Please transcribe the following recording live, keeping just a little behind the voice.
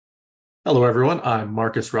Hello, everyone. I'm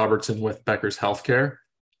Marcus Robertson with Becker's Healthcare.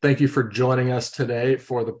 Thank you for joining us today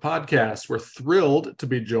for the podcast. We're thrilled to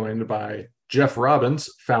be joined by Jeff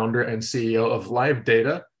Robbins, founder and CEO of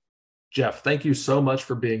LiveData. Jeff, thank you so much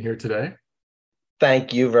for being here today.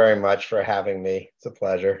 Thank you very much for having me. It's a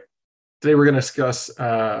pleasure. Today, we're going to discuss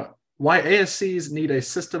why ASCs need a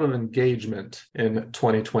system of engagement in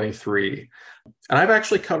 2023. And I've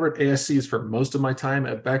actually covered ASCs for most of my time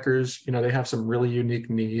at Becker's. You know, they have some really unique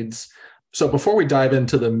needs. So before we dive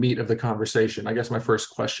into the meat of the conversation, I guess my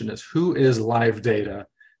first question is, who is LiveData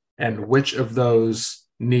and which of those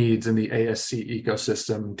needs in the ASC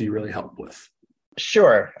ecosystem do you really help with?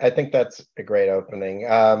 Sure, I think that's a great opening.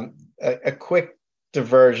 A quick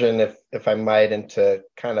diversion, if I might, into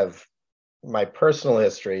kind of my personal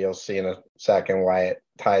history. You'll see in a second why it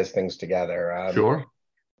ties things together. Sure.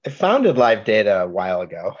 I founded Live Data a while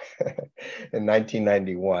ago in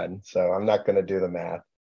 1991, so I'm not going to do the math.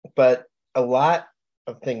 But a lot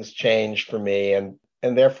of things changed for me and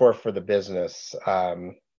therefore for the business.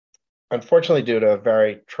 Unfortunately, due to a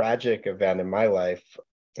very tragic event in my life,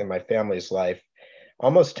 in my family's life,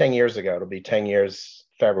 almost 10 years ago, it'll be 10 years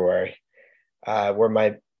February, where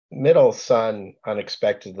my middle son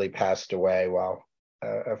unexpectedly passed away while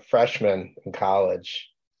a freshman in college.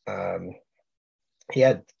 He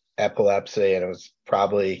had epilepsy, and it was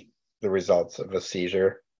probably the results of a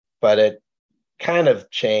seizure, but it kind of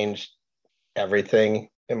changed everything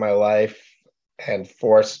in my life and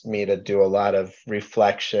forced me to do a lot of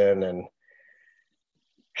reflection and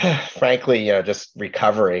frankly, just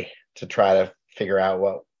recovery to try to figure out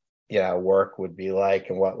what, work would be like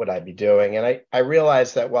and what would I be doing. And I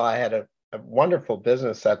realized that while I had a wonderful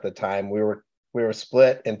business at the time, we were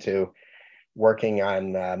split into working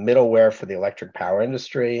on middleware for the electric power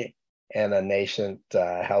industry and a nascent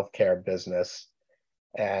healthcare business.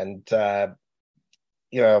 And,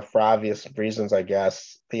 for obvious reasons, I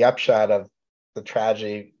guess, the upshot of the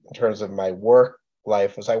tragedy in terms of my work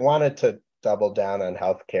life was I wanted to double down on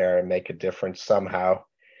healthcare and make a difference somehow.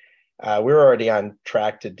 We were already on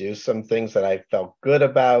track to do some things that I felt good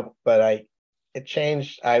about, but it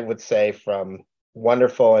changed, I would say, from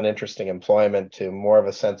wonderful and interesting employment to more of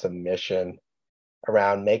a sense of mission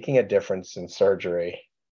around making a difference in surgery.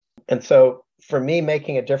 And so for me,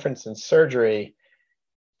 making a difference in surgery,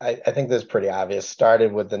 I think this is pretty obvious,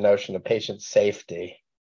 started with the notion of patient safety.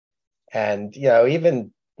 And,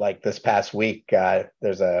 even like this past week,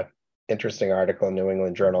 there's a interesting article in New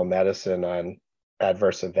England Journal of Medicine on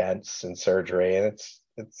adverse events in surgery, and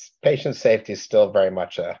it's patient safety is still very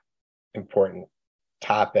much a important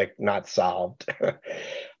topic, not solved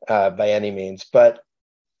by any means. But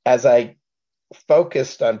as I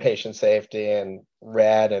focused on patient safety and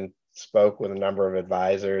read and spoke with a number of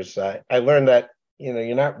advisors, I learned that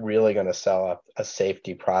you're not really going to sell a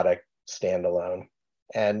safety product standalone.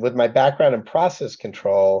 And with my background in process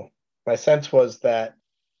control, my sense was that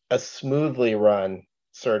a smoothly run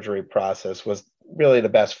surgery process was really the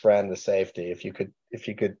best friend to safety. If you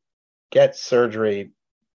could get surgery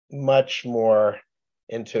much more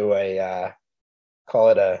into a call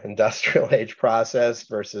it a industrial age process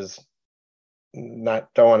versus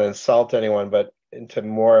not don't want to insult anyone, but into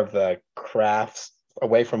more of the crafts,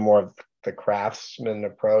 away from more of the craftsman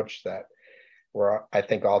approach that we're, I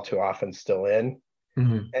think, all too often still in.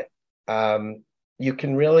 Mhm. Um, you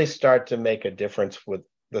can really start to make a difference with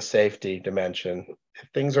the safety dimension. If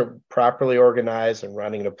things are properly organized and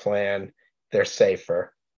running to plan, they're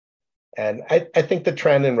safer. And I think the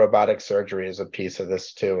trend in robotic surgery is a piece of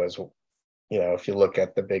this too, as if you look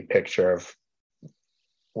at the big picture of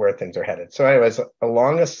where things are headed. So, anyways,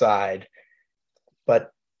 along a side,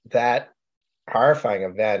 but that horrifying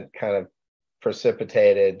event kind of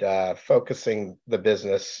precipitated focusing the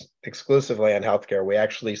business exclusively on healthcare. We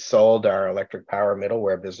actually sold our electric power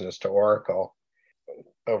middleware business to Oracle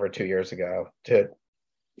over 2 years ago to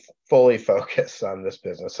fully focus on this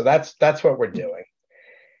business. So that's what we're doing.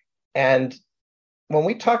 And when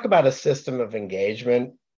we talk about a system of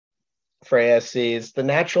engagement for ASCs, the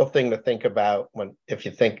natural thing to think about if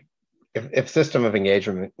you think if system of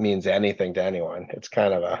engagement means anything to anyone, it's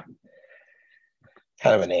kind of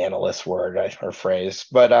an analyst word or phrase.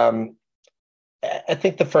 But I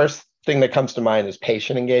think the first thing that comes to mind is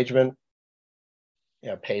patient engagement.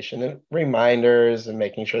 Patient reminders and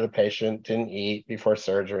making sure the patient didn't eat before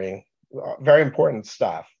surgery. Very important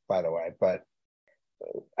stuff, by the way. But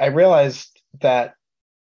I realized that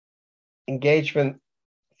engagement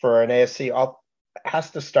for an ASC has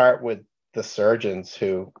to start with the surgeons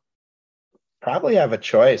who probably have a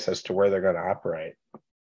choice as to where they're going to operate.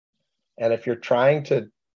 And if you're trying to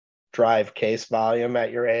drive case volume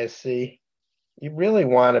at your ASC, you really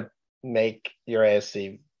want to make your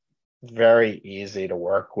ASC very easy to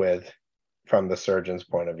work with from the surgeon's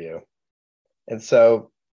point of view. And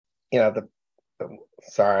so,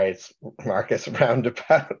 sorry, it's Marcus,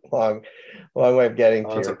 roundabout, long way of getting Oh,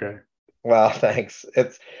 to that's your, okay. well, thanks.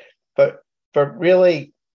 But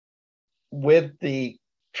really, with the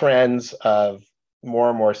trends of more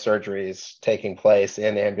and more surgeries taking place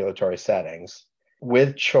in ambulatory settings,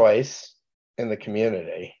 with choice in the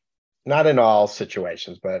community, not in all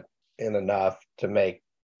situations, but in enough to make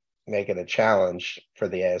it a challenge for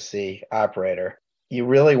the ASC operator, you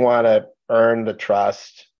really want to earn the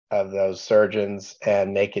trust of those surgeons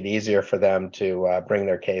and make it easier for them to bring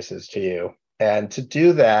their cases to you. And to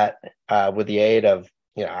do that with the aid of,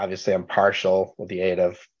 obviously I'm partial, with the aid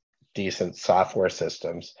of decent software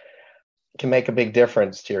systems, can make a big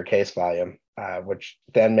difference to your case volume, which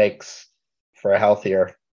then makes for a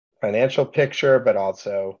healthier financial picture, but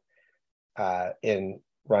also in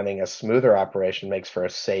running a smoother operation makes for a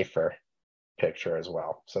safer picture as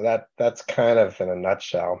well. So that's kind of, in a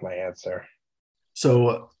nutshell, my answer.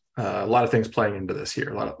 So a lot of things playing into this here,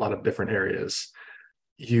 a lot of different areas.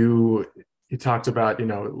 You talked about,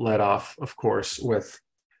 led off, of course, with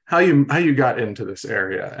how you got into this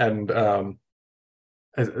area, and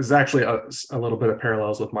it's actually a little bit of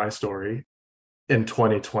parallels with my story. In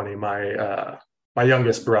 2020, my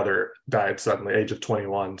youngest brother died suddenly, age of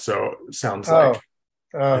 21. So sounds like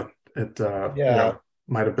Oh, oh, it yeah.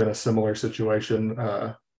 might have been a similar situation.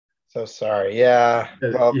 So sorry. Yeah.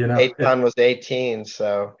 It, Well, you know, it Eitan was 18,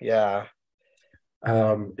 so yeah.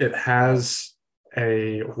 it has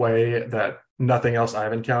a way that nothing else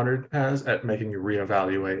I've encountered has at making you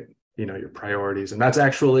reevaluate, your priorities, and that's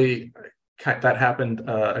actually that happened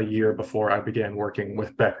a year before I began working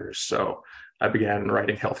with Becker's. So I began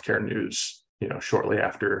writing healthcare news, shortly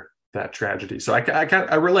after that tragedy. So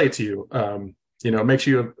I relate to you. It makes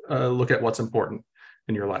you look at what's important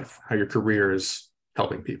in your life, how your career is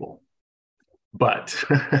helping people. But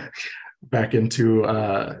back into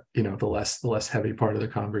the less heavy part of the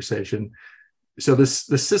conversation. So the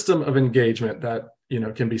system of engagement that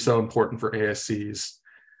can be so important for ASCs.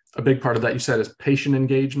 A big part of that, you said, is patient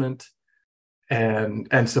engagement,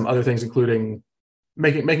 and some other things, including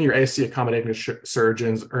making your ASC accommodating to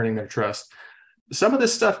surgeons, earning their trust. Some of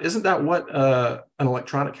this stuff, isn't that what an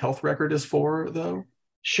electronic health record is for, though?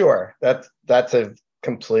 Sure. That's a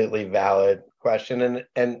completely valid question,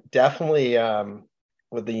 and definitely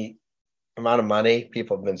with the amount of money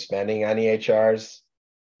people have been spending on EHRs,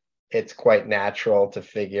 it's quite natural to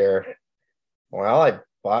figure, well, I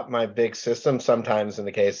bought my big system, sometimes in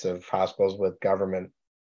the case of hospitals with government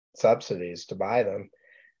subsidies to buy them.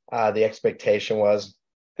 The expectation was,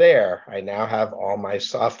 there, I now have all my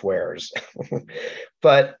softwares.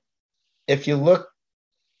 But if you look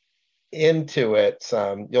into it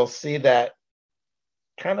some, you'll see that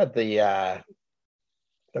kind of the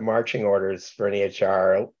marching orders for an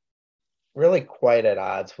EHR are really quite at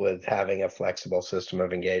odds with having a flexible system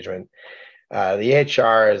of engagement. The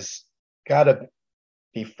EHR has got to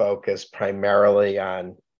be focused primarily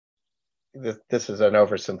on, this is an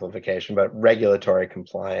oversimplification, but regulatory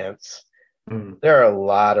compliance. There are a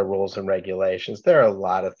lot of rules and regulations. There are a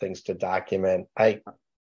lot of things to document. I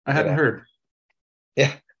hadn't heard.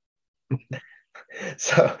 Yeah.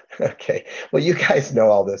 So, okay. Well, you guys know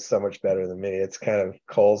all this so much better than me. It's kind of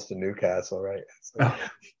Coles to Newcastle, right? So,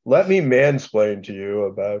 let me mansplain to you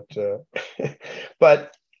about,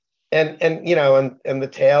 but, and the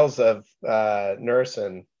tales of nurse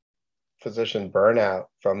and physician burnout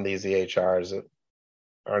from these EHRs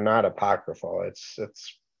are not apocryphal.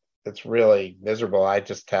 It's really miserable. I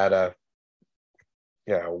just had a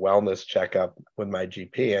wellness checkup with my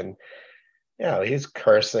GP, and he's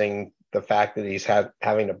cursing the fact that he's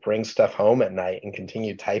having to bring stuff home at night and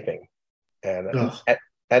continue typing. And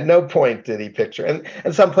at no point did he picture,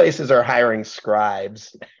 and some places are hiring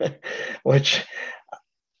scribes, which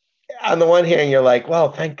on the one hand, you're like,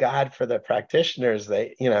 well, thank God for the practitioners,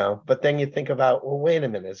 but then you think about, well, wait a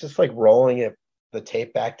minute, is this like rolling the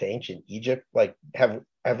tape back to ancient Egypt? Like, have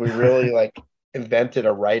we really like invented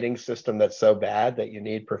a writing system that's so bad that you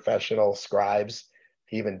need professional scribes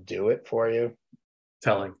to even do it for you?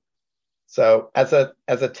 Telling. So as a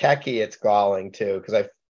techie, it's galling too, because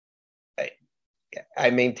I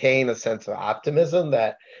maintain a sense of optimism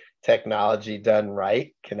that technology done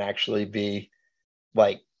right can actually be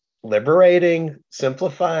like liberating,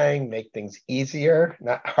 simplifying, make things easier,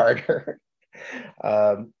 not harder.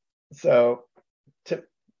 So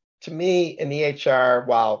to me, an EHR,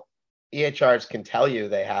 while EHRs can tell you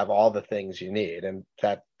they have all the things you need, and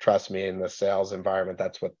that, trust me, in the sales environment,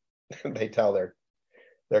 that's what they tell their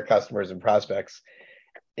customers and prospects.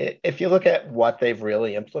 if you look at what they've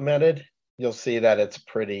really implemented, you'll see that it's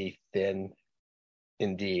pretty thin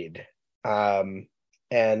indeed.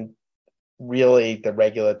 And really, the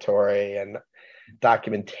regulatory and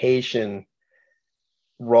documentation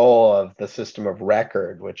role of the system of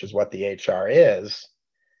record, which is what the HR is,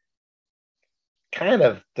 kind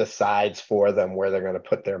of decides for them where they're going to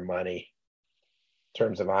put their money in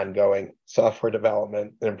terms of ongoing software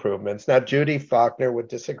development and improvements. Now, Judy Faulkner would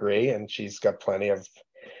disagree, and she's got plenty of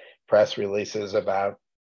press releases about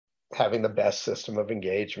having the best system of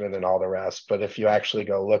engagement and all the rest. But if you actually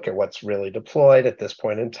go look at what's really deployed at this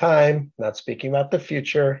point in time, not speaking about the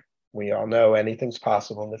future, we all know anything's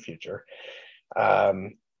possible in the future.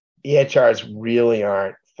 EHRs really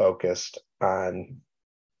aren't focused on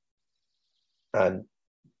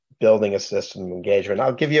building a system of engagement.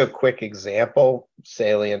 I'll give you a quick example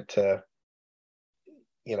salient to,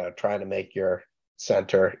 trying to make your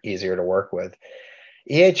center easier to work with.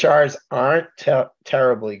 EHRs aren't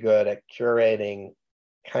terribly good at curating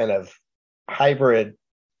kind of hybrid,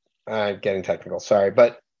 I'm getting technical, sorry,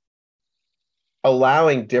 but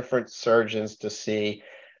allowing different surgeons to see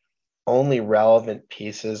only relevant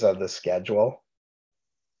pieces of the schedule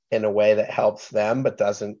in a way that helps them but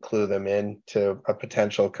doesn't clue them into a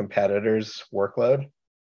potential competitor's workload.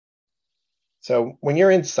 So when you're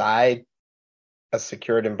inside a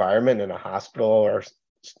secured environment in a hospital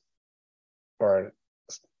or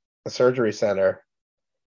a surgery center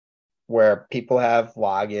where people have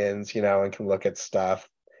logins, and can look at stuff,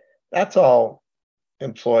 that's all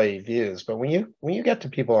employee views. But when you get to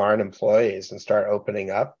people who aren't employees and start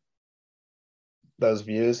opening up those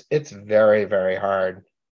views, it's very, very hard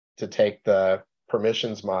to take the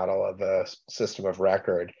permissions model of a system of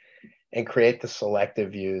record and create the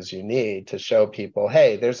selective views you need to show people,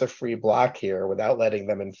 hey, there's a free block here, without letting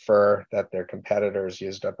them infer that their competitors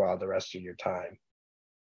used up all the rest of your time.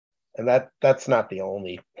 And that's not the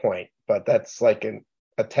only point, but that's like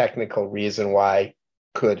a technical reason why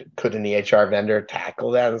could an EHR vendor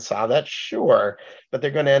tackle that and solve that? Sure, but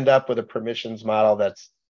they're going to end up with a permissions model that's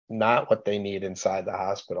not what they need inside the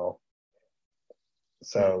hospital.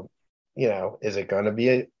 So, is it going to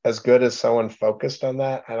be as good as someone focused on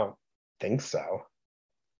that? I don't think so.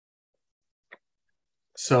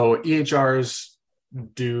 So EHRs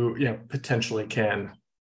potentially can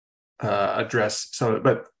address some of it,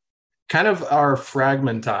 but kind of are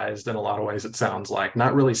fragmentized in a lot of ways, it sounds like,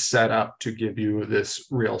 not really set up to give you this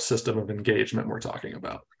real system of engagement we're talking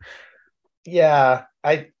about. Yeah,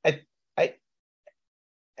 I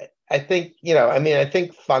think, I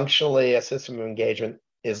think functionally a system of engagement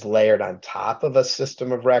is layered on top of a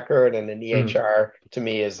system of record, and an EHR to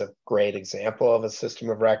me is a great example of a system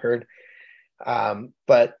of record.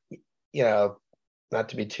 But, not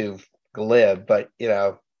to be too glib, but,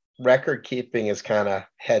 record keeping is kind of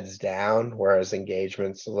heads down, whereas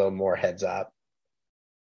engagement's a little more heads up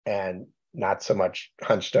and not so much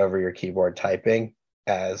hunched over your keyboard typing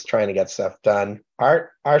as trying to get stuff done.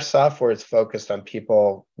 Our software is focused on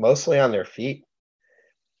people mostly on their feet.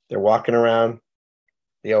 They're walking around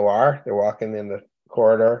the OR, they're walking in the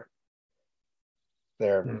corridor,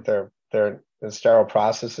 they're in sterile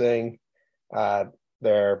processing,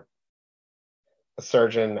 they're a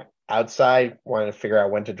surgeon outside wanting to figure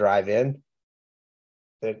out when to drive in.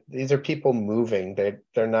 These are people moving.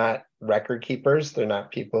 They're not record keepers. They're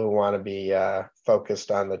not people who want to be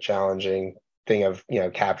focused on the challenging thing of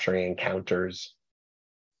capturing encounters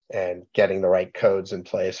and getting the right codes in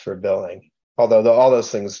place for billing. Although all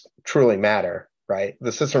those things truly matter, right?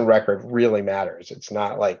 The system of record really matters. It's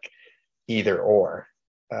not like either or.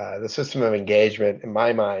 The system of engagement, in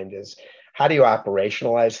my mind, is how do you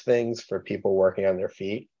operationalize things for people working on their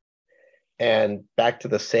feet? And back to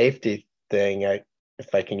the safety thing,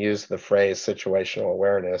 if I can use the phrase situational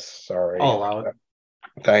awareness, sorry. I'll allow it.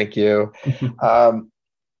 Thank you.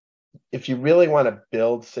 If you really want to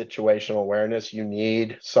build situational awareness, you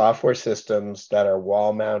need software systems that are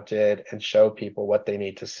wall mounted and show people what they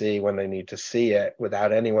need to see when they need to see it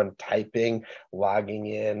without anyone typing, logging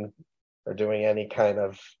in, or doing any kind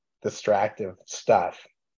of distractive stuff.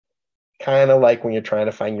 Kind of like when you're trying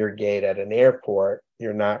to find your gate at an airport,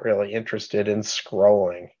 you're not really interested in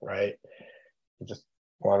scrolling, right? You just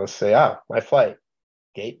want to say, oh, my flight,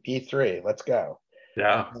 gate B3, let's go.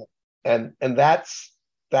 Yeah. And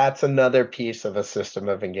that's another piece of a system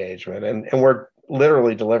of engagement. And we're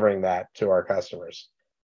literally delivering that to our customers.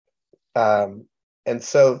 And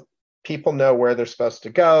so people know where they're supposed to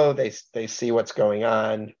go. They see what's going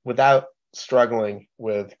on without struggling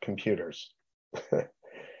with computers.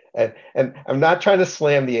 And I'm not trying to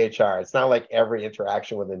slam the EHR. It's not like every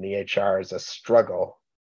interaction with an EHR is a struggle,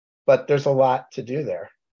 but there's a lot to do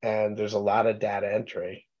there. and there's a lot of data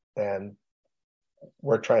entry, and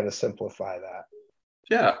we're trying to simplify that.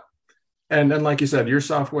 Yeah. And then, like you said, your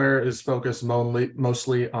software is focused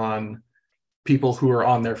mostly on people who are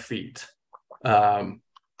on their feet. And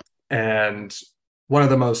one of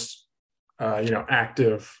the most,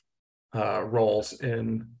 active roles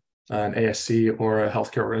in an ASC or a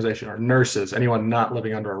healthcare organization are nurses. Anyone not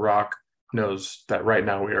living under a rock knows that right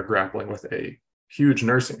now we are grappling with a huge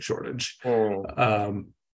nursing shortage.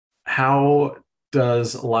 How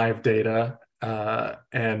does live data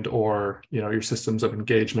and or your systems of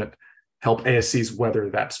engagement help ASCs weather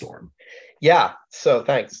that storm? Yeah. So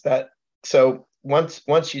thanks. So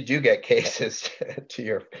once you do get cases to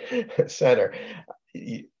your center,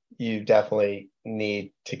 you definitely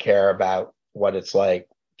need to care about what it's like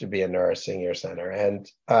to be a nurse in your center. And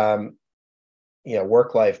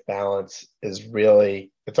work-life balance is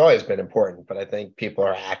really, it's always been important, but I think people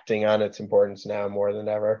are acting on its importance now more than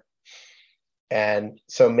ever. And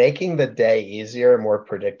so making the day easier and more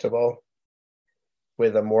predictable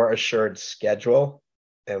with a more assured schedule,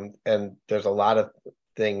 and there's a lot of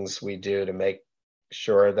things we do to make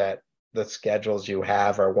sure that the schedules you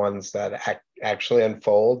have are ones that actually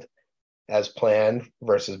unfold as planned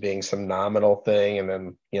versus being some nominal thing and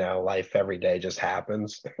then life every day just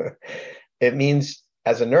happens. It means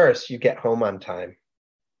as a nurse you get home on time.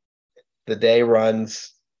 The day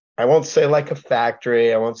runs, I won't say like a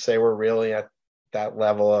factory, I won't say we're really at that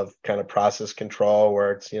level of kind of process control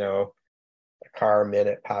where it's a car a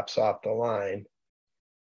minute pops off the line,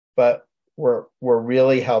 but we're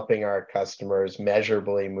really helping our customers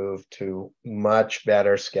measurably move to much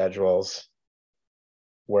better schedules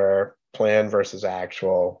where plan versus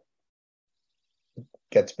actual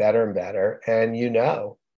gets better and better. And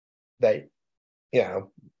that,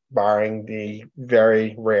 barring the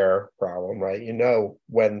very rare problem, right?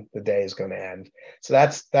 When the day is going to end. So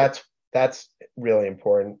that's really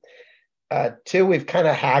important. Two, we've kind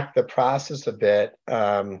of hacked the process a bit.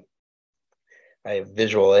 I have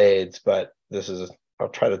visual aids, but I'll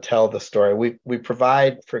try to tell the story. We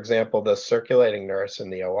provide, for example, the circulating nurse in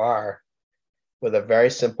the OR with a very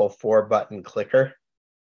simple 4-button clicker.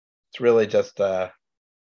 It's really just a,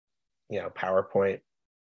 PowerPoint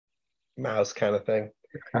mouse kind of thing.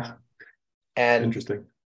 And interesting.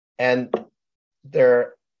 And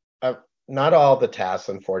there are not all the tasks,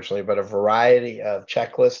 unfortunately, but a variety of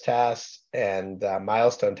checklist tasks and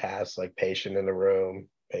milestone tasks like patient in the room,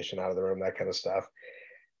 patient out of the room, that kind of stuff,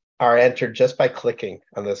 are entered just by clicking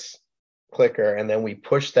on this clicker, and then we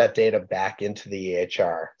push that data back into the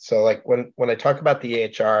EHR. So like when I talk about the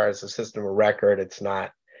EHR as a system of record, it's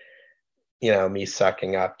not me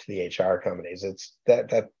sucking up to the HR companies. It's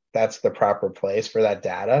that's the proper place for that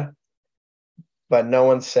data, but no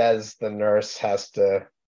one says the nurse has to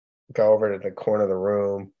go over to the corner of the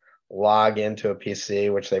room, log into a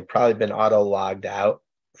PC, which they've probably been auto logged out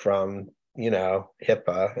from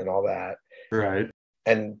HIPAA and all that, right,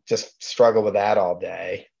 and just struggle with that all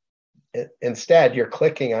day. Instead, you're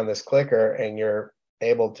clicking on this clicker and you're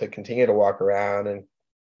able to continue to walk around and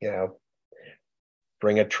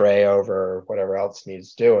bring a tray over or whatever else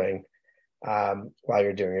needs doing while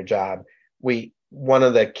you're doing your job. One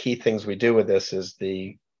of the key things we do with this is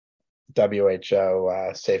the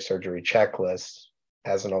WHO safe surgery checklist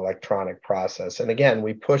as an electronic process. And again,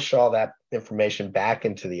 we push all that information back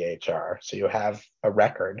into the HR, so you have a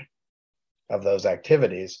record of those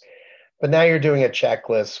activities. But now you're doing a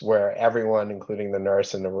checklist where everyone, including the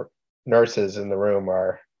nurse and the nurses in the room,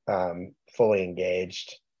 are fully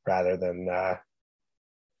engaged rather than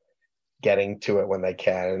getting to it when they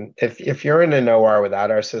can. If you're in an OR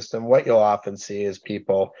without our system, what you'll often see is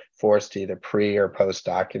people forced to either pre or post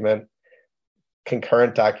document.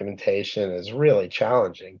 Concurrent documentation is really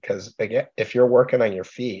challenging because again, if you're working on your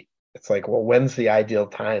feet, it's like, well, when's the ideal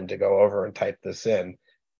time to go over and type this in?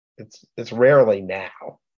 It's rarely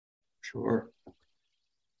now. Sure.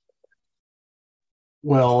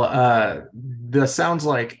 Well, this sounds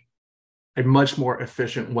like a much more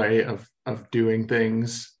efficient way of doing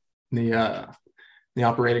things in the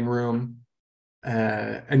operating room.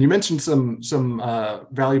 And you mentioned some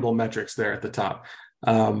valuable metrics there at the top.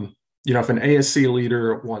 If an ASC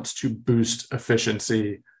leader wants to boost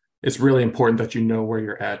efficiency, it's really important that you know where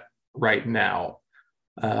you're at right now.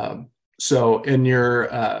 So in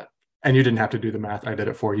your and you didn't have to do the math, I did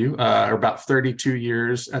it for you. About 32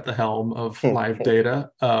 years at the helm of live data.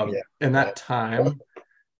 In that time,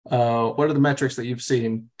 what are the metrics that you've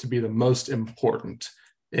seen to be the most important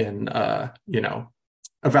in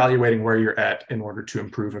evaluating where you're at in order to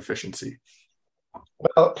improve efficiency?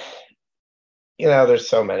 Well, there's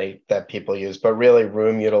so many that people use, but really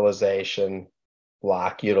room utilization,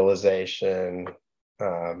 block utilization,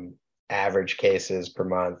 average cases per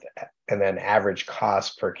month, and then average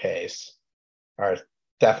cost per case are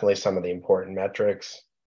definitely some of the important metrics.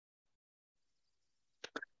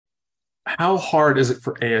 How hard is it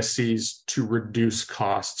for ASCs to reduce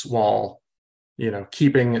costs while,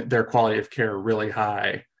 keeping their quality of care really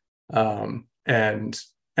high? And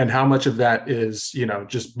how much of that is,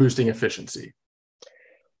 just boosting efficiency?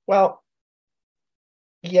 Well,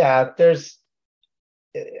 yeah, there's,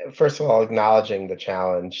 first of all, acknowledging the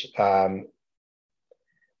challenge. From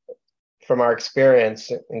our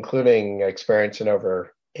experience, including experience in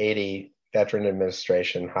over 80 Veteran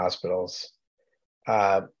Administration hospitals,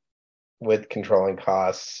 with controlling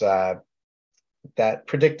costs, that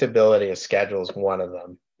predictability of schedule is one of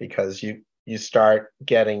them, because you start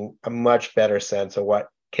getting a much better sense of what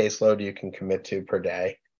caseload you can commit to per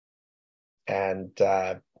day, and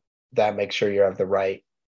that makes sure you have the right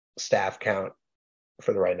staff count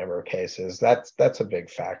for the right number of cases. That's a big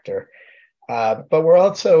factor. But we're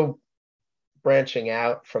also branching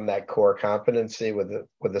out from that core competency with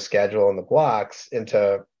the schedule and the blocks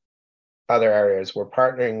into other areas. We're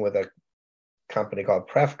partnering with a company called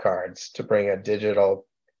PrefCards to bring a digital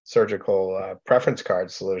surgical preference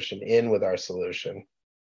card solution in with our solution.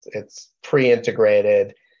 It's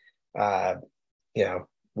pre-integrated. Love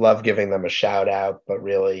giving them a shout out, but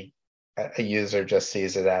really a user just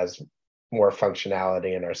sees it as more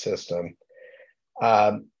functionality in our system.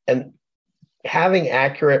 And having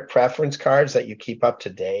accurate preference cards that you keep up to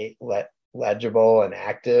date, legible and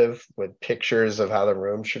active, with pictures of how the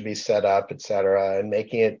room should be set up, et cetera, and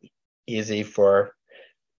making it easy for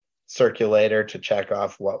circulator to check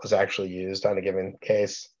off what was actually used on a given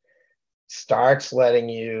case, starts letting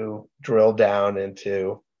you drill down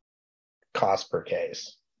into cost per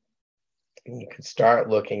case. And you can start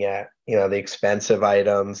looking at, the expensive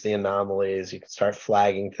items, the anomalies. You can start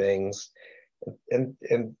flagging things, and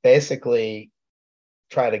basically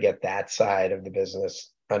try to get that side of the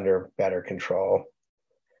business under better control.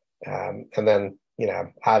 And then,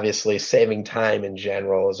 obviously saving time in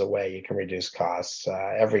general is a way you can reduce costs.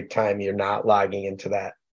 Every time you're not logging into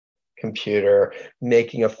that computer,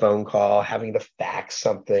 making a phone call, having to fax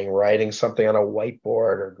something, writing something on a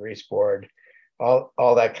whiteboard or grease board,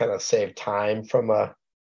 all that kind of save time from a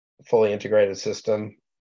fully integrated system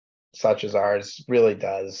such as ours really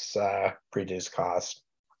does reduce cost.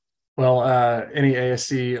 Well, any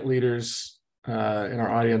ASC leaders in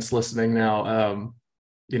our audience listening now,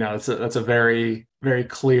 that's a very, very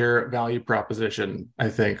clear value proposition, I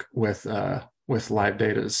think, with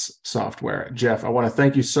LiveData's software. Jeff, I want to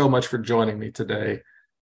thank you so much for joining me today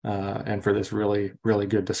and for this really, really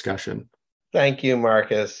good discussion. Thank you,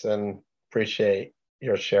 Marcus, and appreciate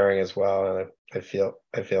your sharing as well. And I feel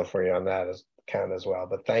for you on that account as well.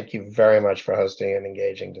 But thank you very much for hosting an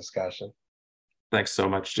engaging discussion. Thanks so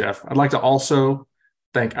much, Jeff. I'd like to also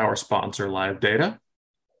thank our sponsor, LiveData.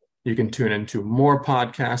 You can tune into more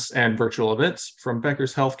podcasts and virtual events from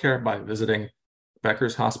Becker's Healthcare by visiting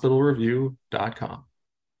beckershospitalreview.com.